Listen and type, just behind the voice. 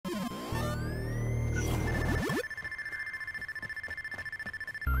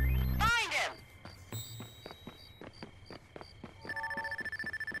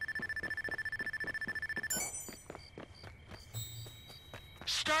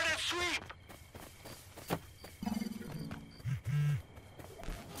Start at sweep!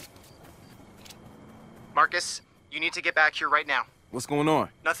 Marcus, you need to get back here right now. What's going on?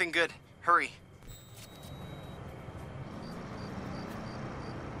 Nothing good. Hurry.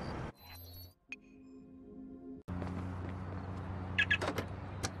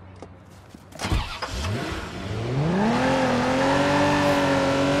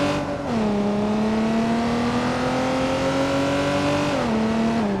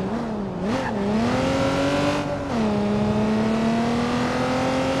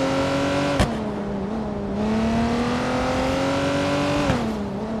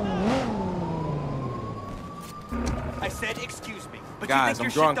 Excuse me, but Guys, you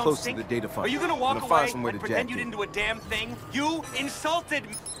I'm think drawing your shit don't close stink? to the data file. Are you gonna walk I'm gonna away find somewhere and to pretend jack you in. didn't do a damn thing? You insulted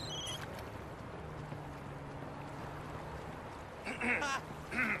me!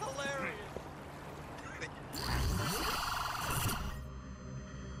 Hilarious!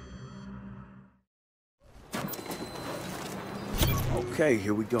 Okay,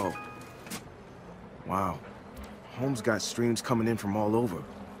 here we go. Wow. Holmes got streams coming in from all over.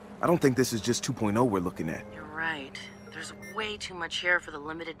 I don't think this is just 2.0 we're looking at. You're right. There's way too much here for the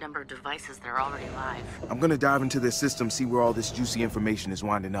limited number of devices that are already live. I'm gonna dive into their system, see where all this juicy information is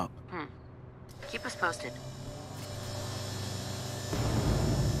winding up. Keep us posted.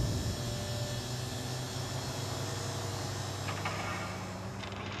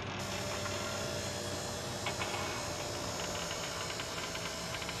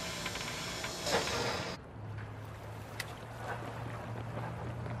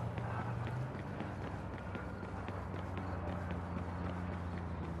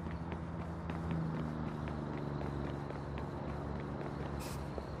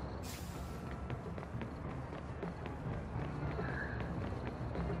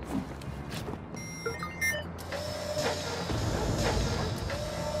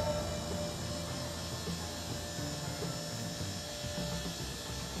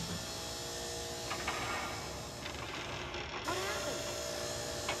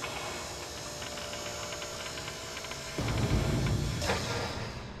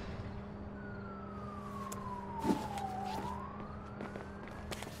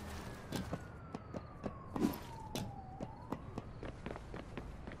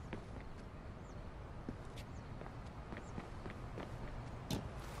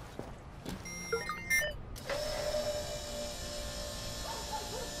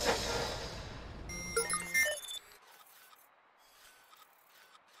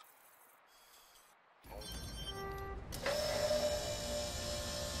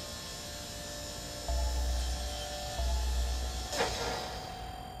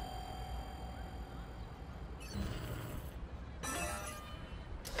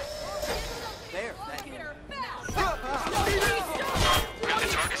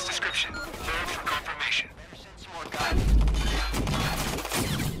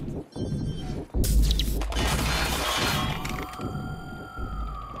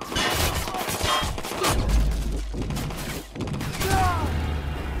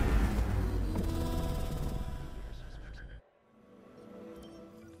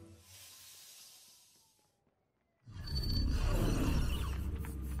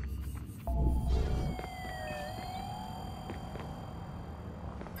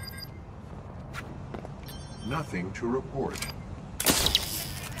 Nothing to report.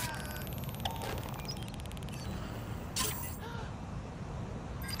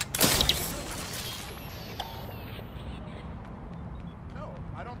 No,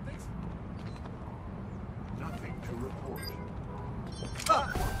 I don't think so. Nothing to report.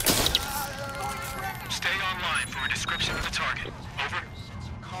 Stay online for a description of the target. Over.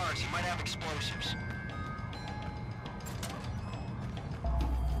 Some cars, he might have explosives.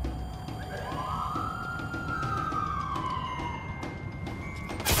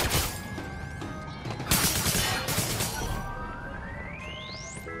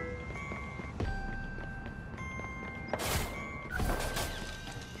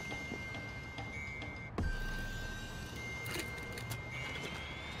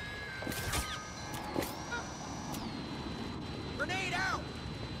 Grenade out!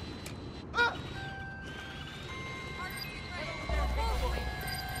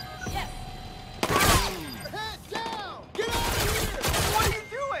 Head down! Get out of here! What are you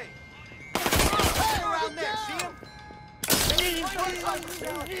doing? Hey, around there, see him?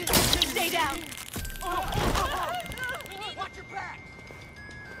 Stay down! Watch your back!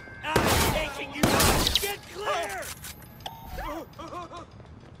 I'm taking you out! Get clear!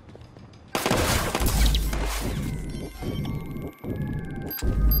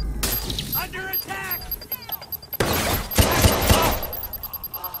 Under attack!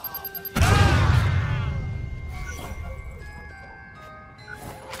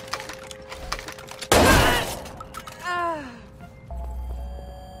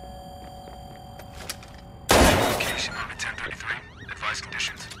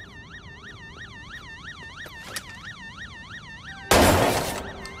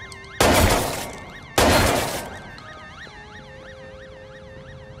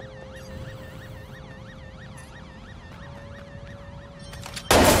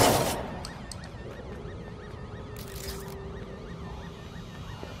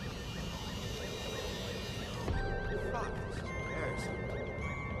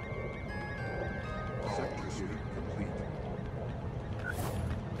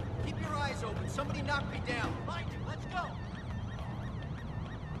 Somebody knock me down. Find him. Let's go.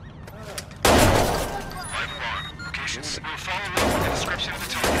 Locations. We'll follow up with the description of the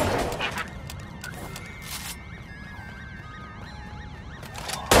target. Over.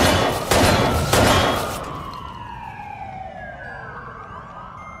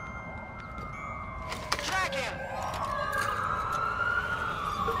 Track him.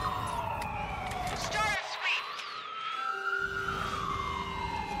 Start a sweep!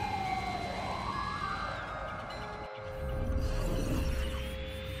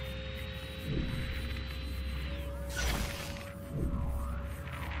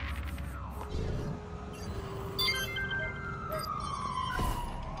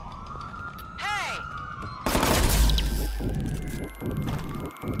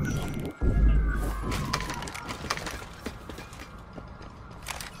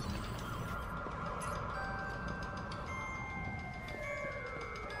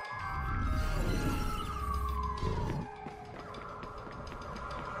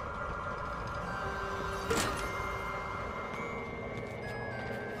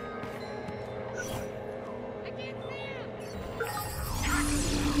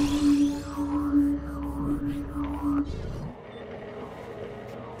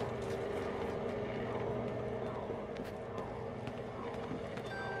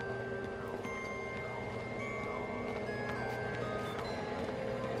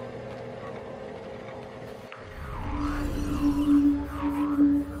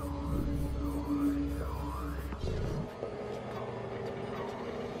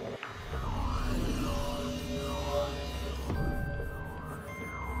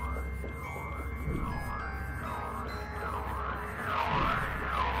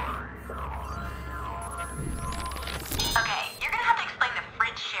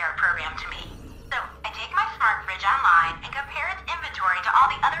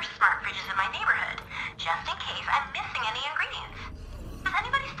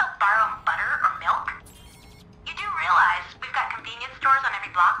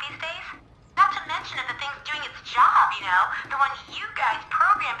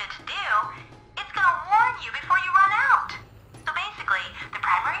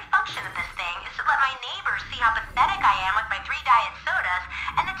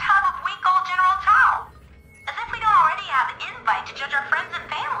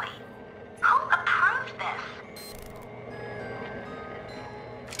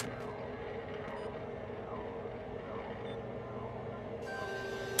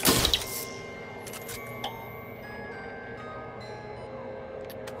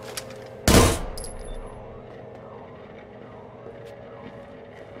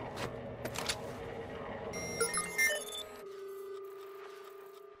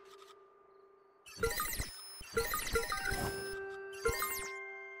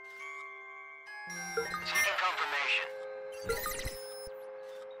 Seeking confirmation.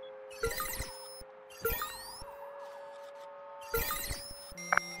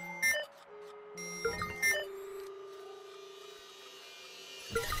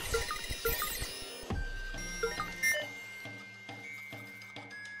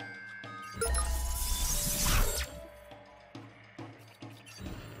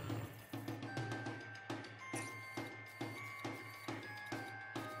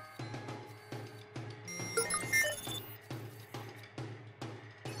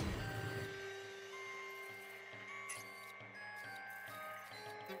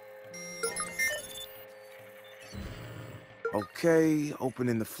 Okay,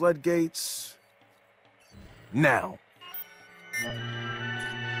 opening the floodgates. Now.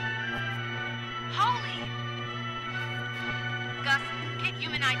 Holy! Gus, get you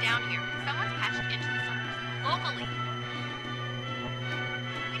and I down here. Someone's patched into the servers. Locally.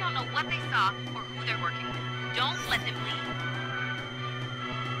 We don't know what they saw or who they're working with. Don't let them leave.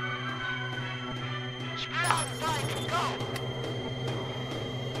 Spread out, Mike, go!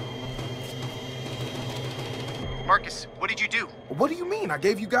 Marcus, what did you do? What do you mean? I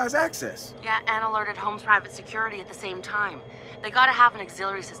gave you guys access. Yeah, and alerted Home's private security at the same time. They gotta have an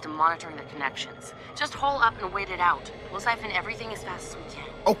auxiliary system monitoring their connections. Just hole up and wait it out. We'll siphon everything as fast as we can.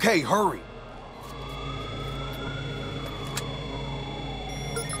 Okay, hurry.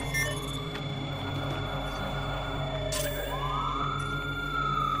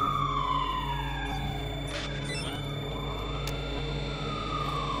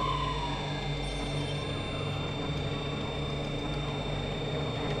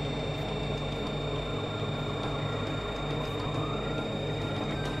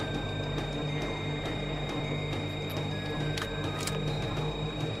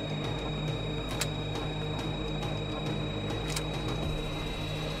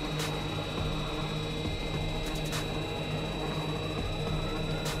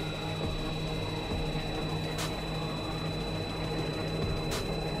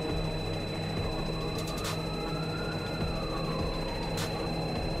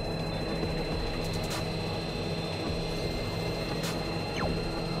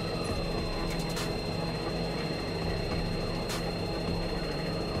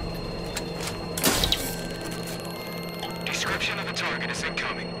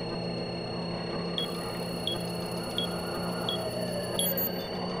 incoming.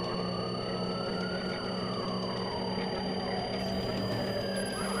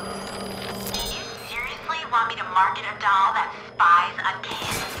 You seriously want me to market a doll that spies on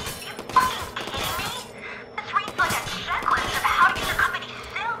kids? You fucking kidding me? This reads like a checklist of how to get your company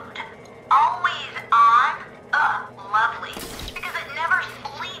sued. Always on? Ugh, lovely. Because it never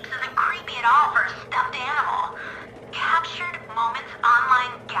sleeps isn't creepy at all for a stuffed animal. Captured moments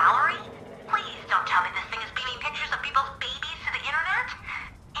online gallery? Please don't tell me this thing is beaming pictures of people's babies to the internet?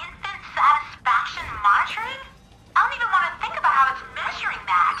 Infant satisfaction monitoring? I don't even want to think about how it's measuring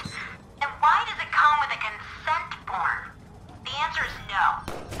that. And why does it come with a consent form? The answer is no.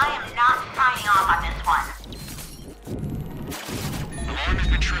 I am not signing off on this one. Alarm has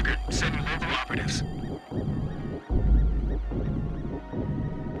been triggered. Sending local operatives.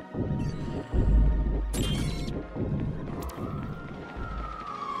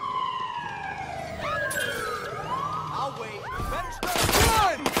 I'll wait. Better start.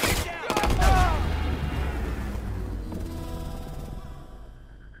 Run! Get down!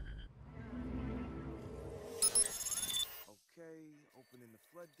 Okay, opening the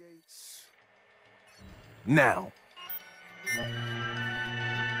floodgates. Now.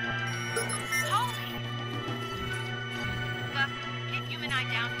 Holy! Buck, get human eye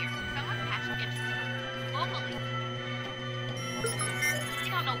down here. Someone's patching into it. Locally. We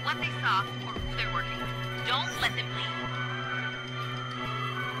don't know what they saw or who they're working with. Don't let them leave.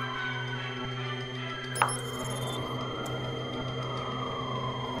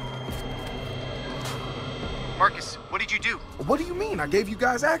 Marcus, what did you do? What do you mean? I gave you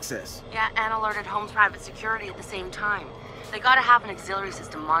guys access. Yeah, and alerted Home's private security at the same time. They gotta have an auxiliary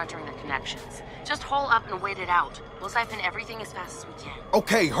system monitoring their connections. Just hole up and wait it out. We'll siphon everything as fast as we can.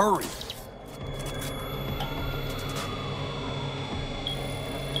 Okay, hurry.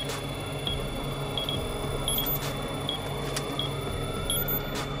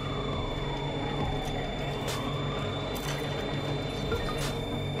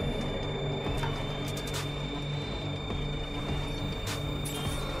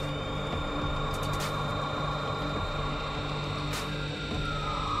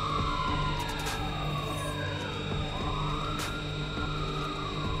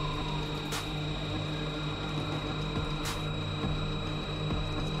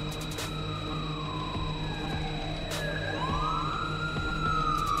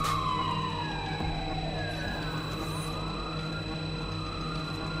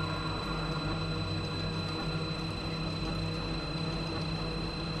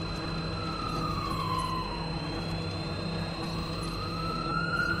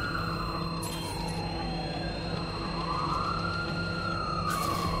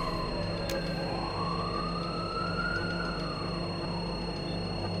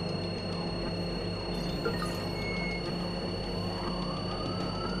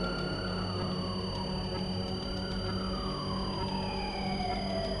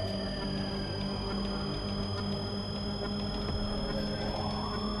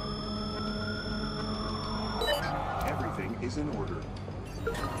 Everything is in order.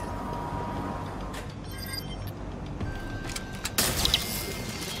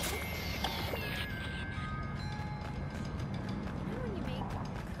 When you make,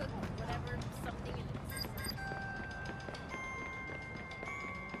 cook, whatever, something and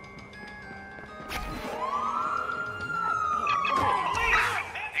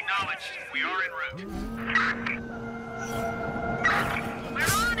Acknowledged. We are en route.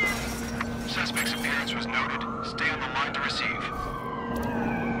 We're on it! Suspect's appearance was noted. Stay on the line to receive.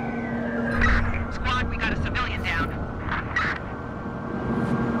 Squad, we got a civilian down.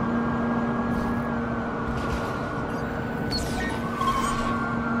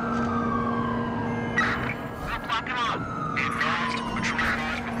 We'll block him off. Be advised, patrol car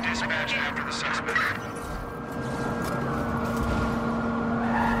has been dispatched after the suspect.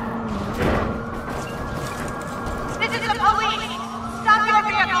 This is the police! Stop your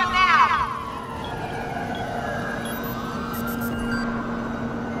vehicle now!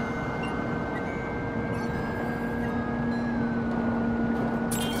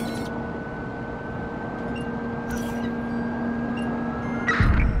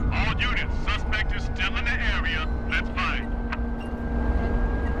 All units, suspect is still in the area. Let's fight.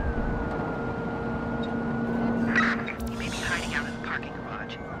 He may be hiding out in the parking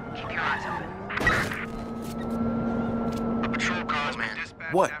garage. Keep your eyes open. A patrol car has been man.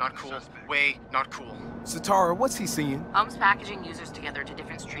 dispatched What? after Not the cool. suspect. Way not cool. Satara, what's he seeing? Home's packaging users together to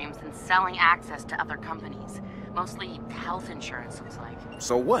different streams and selling access to other companies. Mostly health insurance, looks like.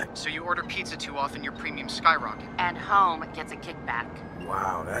 So what? So you order pizza too often, your premium skyrocket. And home gets a kickback.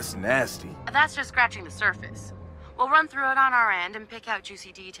 Wow, that's nasty. That's just scratching the surface. We'll run through it on our end and pick out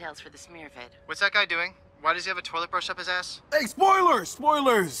juicy details for the smear vid. What's that guy doing? Why does he have a toilet brush up his ass? Hey, spoilers!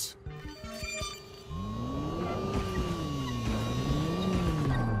 Spoilers!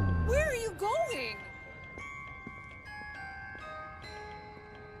 Where are you going?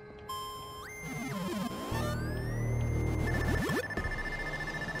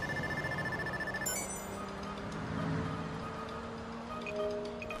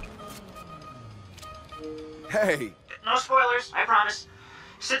 Hey! No spoilers, I promise.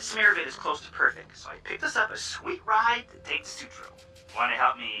 Sid's smear vid is close to perfect, so I picked us up a sweet ride to take the Sutro. Want to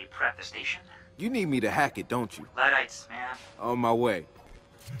help me prep the station? You need me to hack it, don't you? Luddites, man. On my way.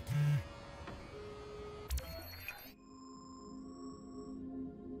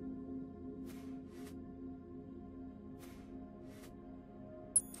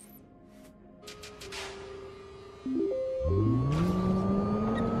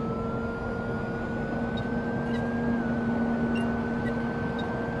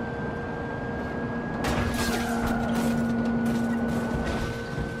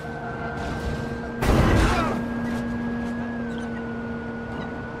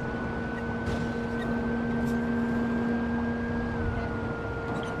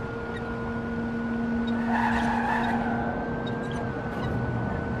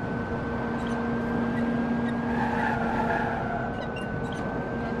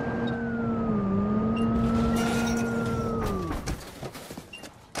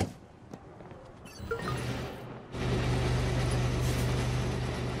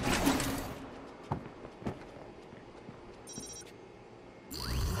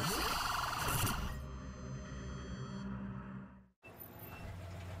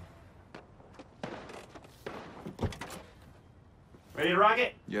 Ready to rock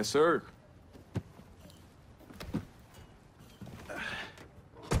it? Yes, sir.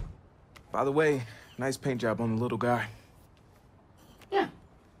 By the way, nice paint job on the little guy. Yeah.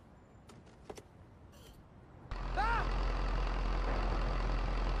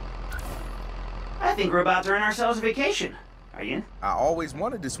 I think we're about to earn ourselves a vacation. Are you in? I always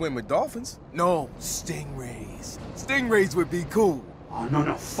wanted to swim with dolphins. No, stingrays. Stingrays would be cool. Oh,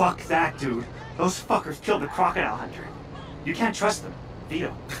 no, fuck that, dude. Those fuckers killed the crocodile hunter. You can't trust them.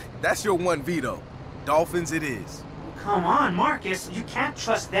 Veto. That's your one veto. Dolphins it is. Come on, Marcus. You can't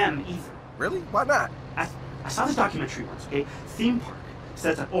trust them either. Really? Why not? I saw this documentary once, okay? Theme park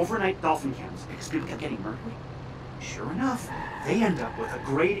sets up overnight dolphin camps because people kept getting murdered. Sure enough, they end up with a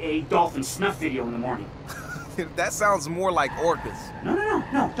grade A dolphin snuff video in the morning. That sounds more like orcas.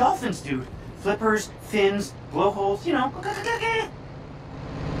 No. Dolphins, dude. Flippers, fins, blowholes, you know.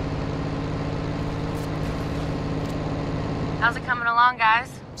 How's it coming along,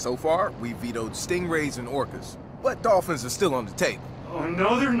 guys? So far, we vetoed stingrays and orcas. But dolphins are still on the table. Oh,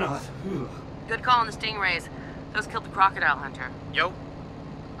 no, they're not. Ugh. Good call on the stingrays. Those killed the crocodile hunter. Yo,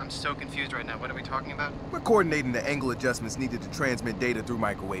 I'm so confused right now. What are we talking about? We're coordinating the angle adjustments needed to transmit data through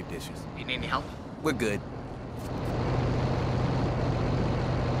microwave dishes. You need any help? We're good.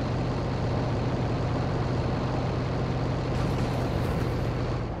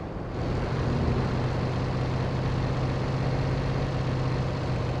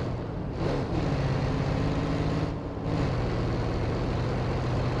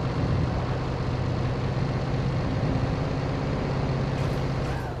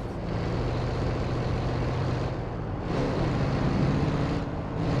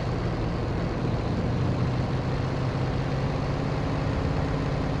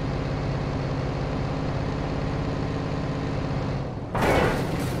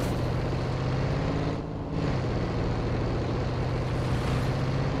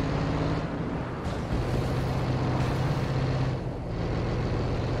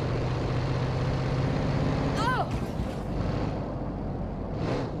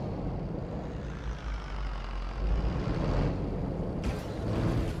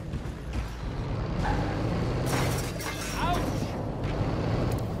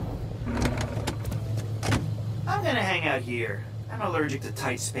 Out here. I'm allergic to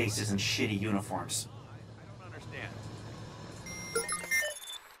tight spaces and shitty uniforms. I don't understand.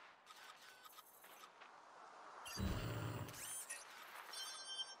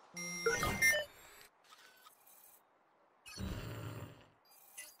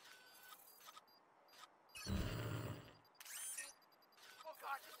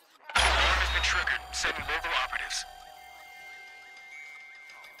 Alarm has been triggered. Sending local operatives.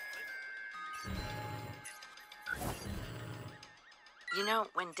 You know,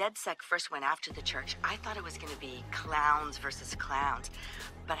 when DedSec first went after the church, I thought it was going to be clowns versus clowns.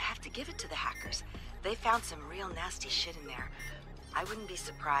 But I have to give it to the hackers. They found some real nasty shit in there. I wouldn't be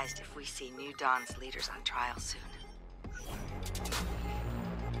surprised if we see New Dawn's leaders on trial soon.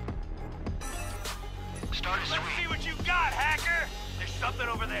 Start a Let's see what you got, hacker! There's something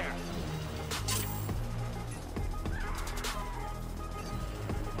over there.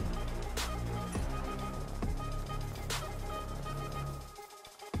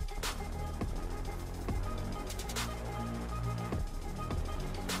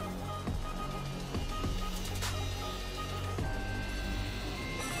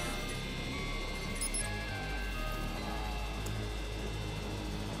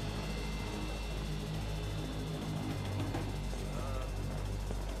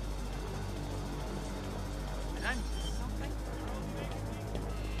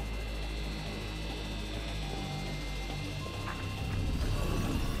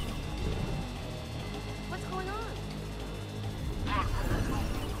 What's going on?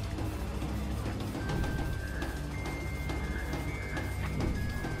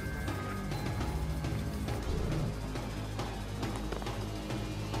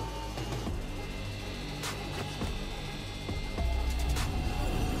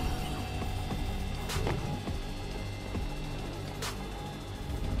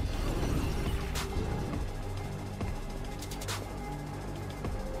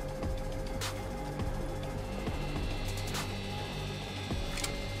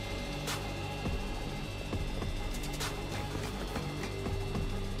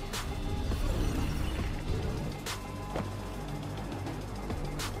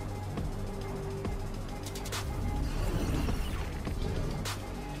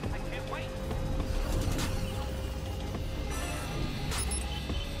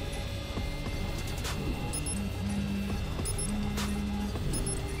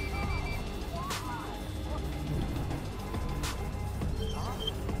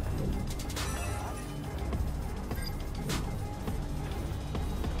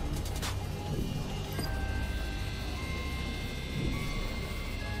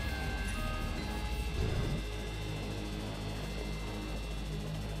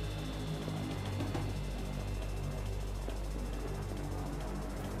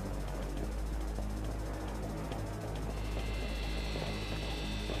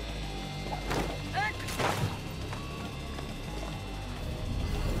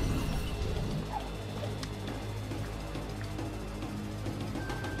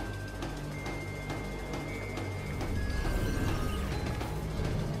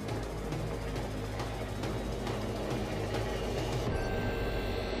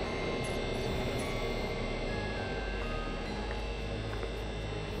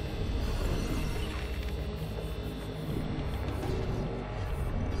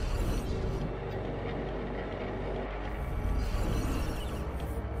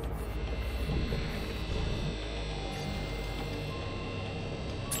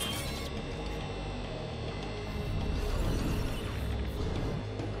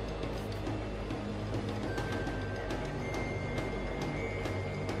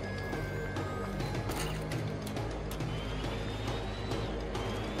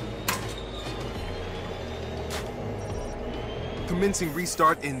 Commencing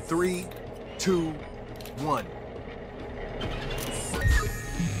restart in 3, 2, 1.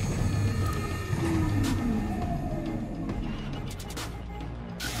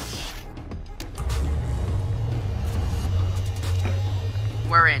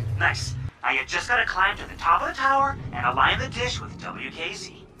 We're in. Nice. Now you just gotta climb to the top of the tower and align the dish with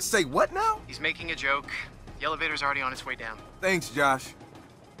WKZ. Say what now? He's making a joke. The elevator's already on its way down. Thanks, Josh.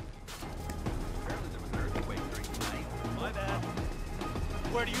 Apparently there was an earthquake during the night. My bad.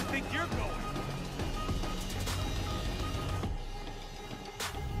 Where do you think you're going?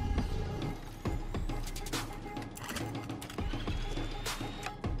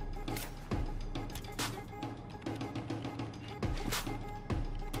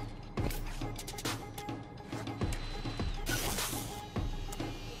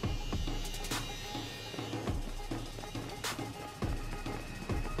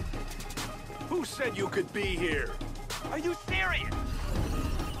 Who said you could be here? Are you serious?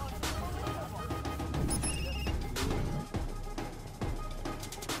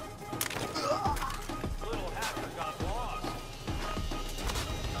 Little hacker got lost.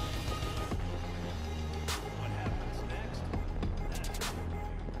 What happens next?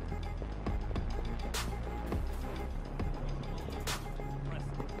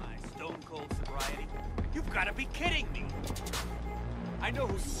 Impressive my stone cold sobriety. You've got to be kidding me! I know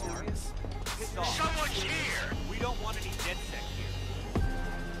who's serious. Someone's here! We don't want any DedSec here.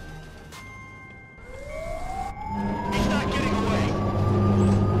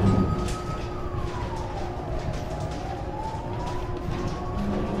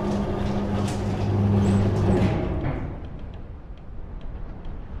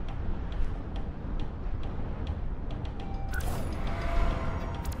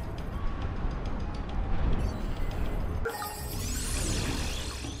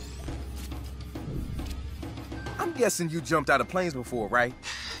 I'm guessing you jumped out of planes before, right?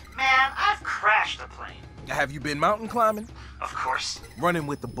 Man, I've crashed a plane. Have you been mountain climbing? Of course. Running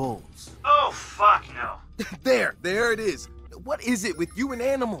with the bulls? Oh, fuck no. There it is. What is it with you and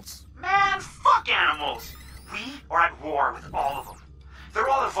animals? Man, fuck animals. We are at war with all of them. They're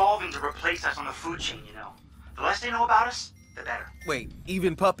all evolving to replace us on the food chain, you know. The less they know about us, the better. Wait,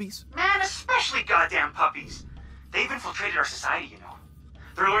 even puppies? Man, especially goddamn puppies. They've infiltrated our society, you know.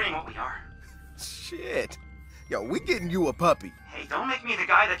 They're learning what we are. Shit. Yo, we getting you a puppy. Hey, don't make me the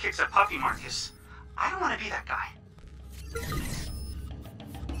guy that kicks a puppy, Marcus. I don't want to be that guy.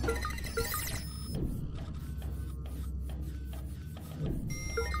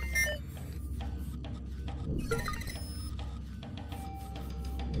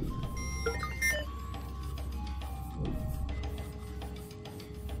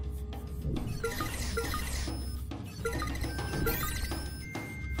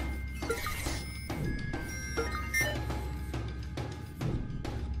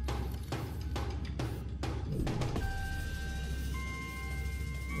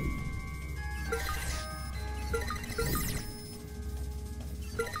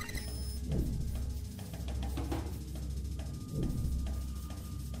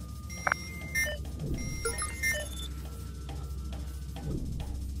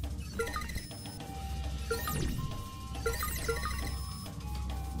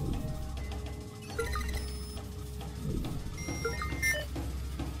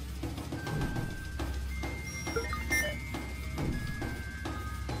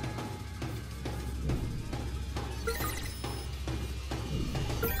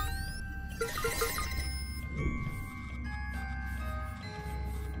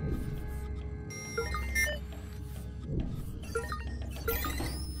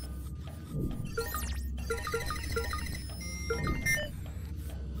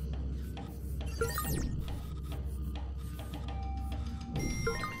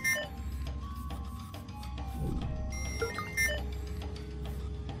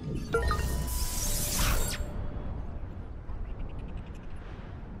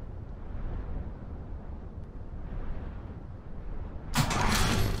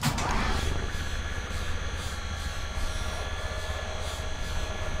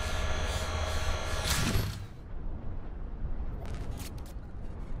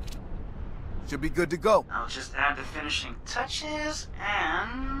 Should be good to go. I'll just add the finishing touches,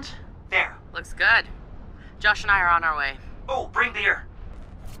 and... there. Looks good. Josh and I are on our way. Oh, bring beer.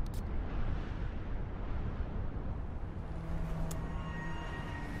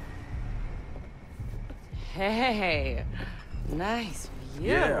 Hey, nice view.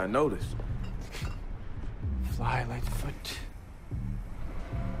 Yeah, I noticed. Fly, Lightfoot.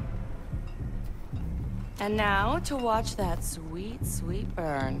 And now to watch that sweet, sweet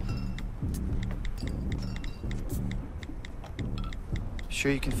burn.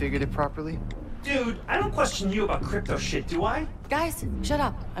 Sure you configured it properly? Dude, I don't question you about crypto shit, do I? Guys, shut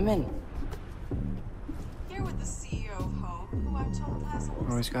up. I'm in. Here with the CEO of Home, who I'm told has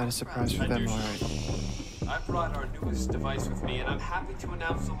Always got a surprise for them, alright. I brought our newest device with me, and I'm happy to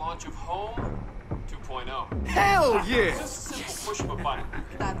announce the launch of Home 2.0. Hell yeah! It's just a simple push of a button.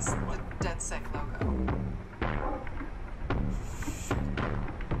 That's the DedSec logo.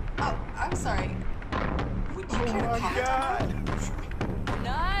 Oh, I'm sorry. Would you care to comment on it?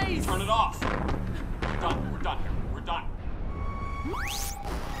 Nice! Turn it off. We're done. We're done here. We're done.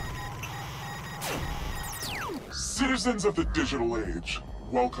 Citizens of the digital age,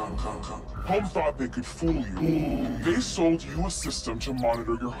 welcome. Home thought they could fool you. They sold you a system to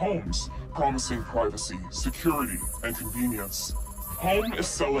monitor your homes, promising privacy, security, and convenience. Home is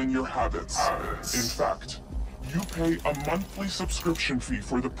selling your habits. In fact, you pay a monthly subscription fee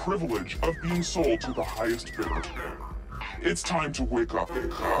for the privilege of being sold to the highest bidder. It's time to wake up.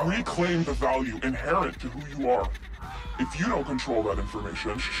 Reclaim the value inherent to who you are. If you don't control that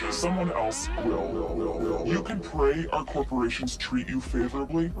information, someone else will. You can pray our corporations treat you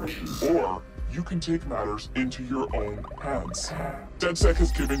favorably, or you can take matters into your own hands. DedSec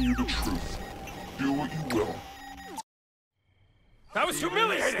has given you the truth. Do what you will. That was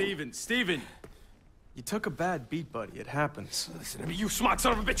humiliating! Steven! You took a bad beat, buddy. It happens. Listen to me, you smart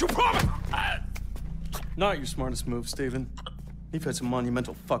son of a bitch. You promised! Not your smartest move, Steven. You've had some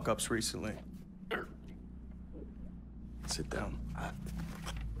monumental fuck-ups recently. Sit down.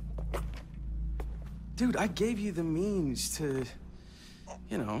 Dude, I gave you the means to,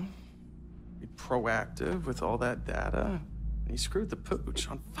 you know, be proactive with all that data. And you screwed the pooch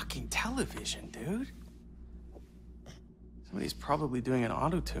on fucking television, dude. Somebody's probably doing an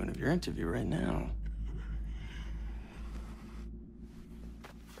auto-tune of your interview right now.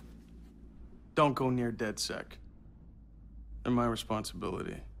 Don't go near DedSec. They're my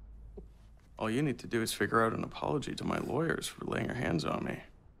responsibility. All you need to do is figure out an apology to my lawyers for laying their hands on me.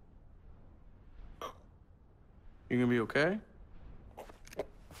 You gonna be okay?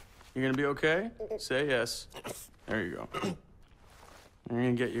 You gonna be okay? Say yes. There you go. I'm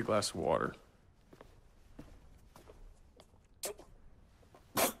gonna get you a glass of water.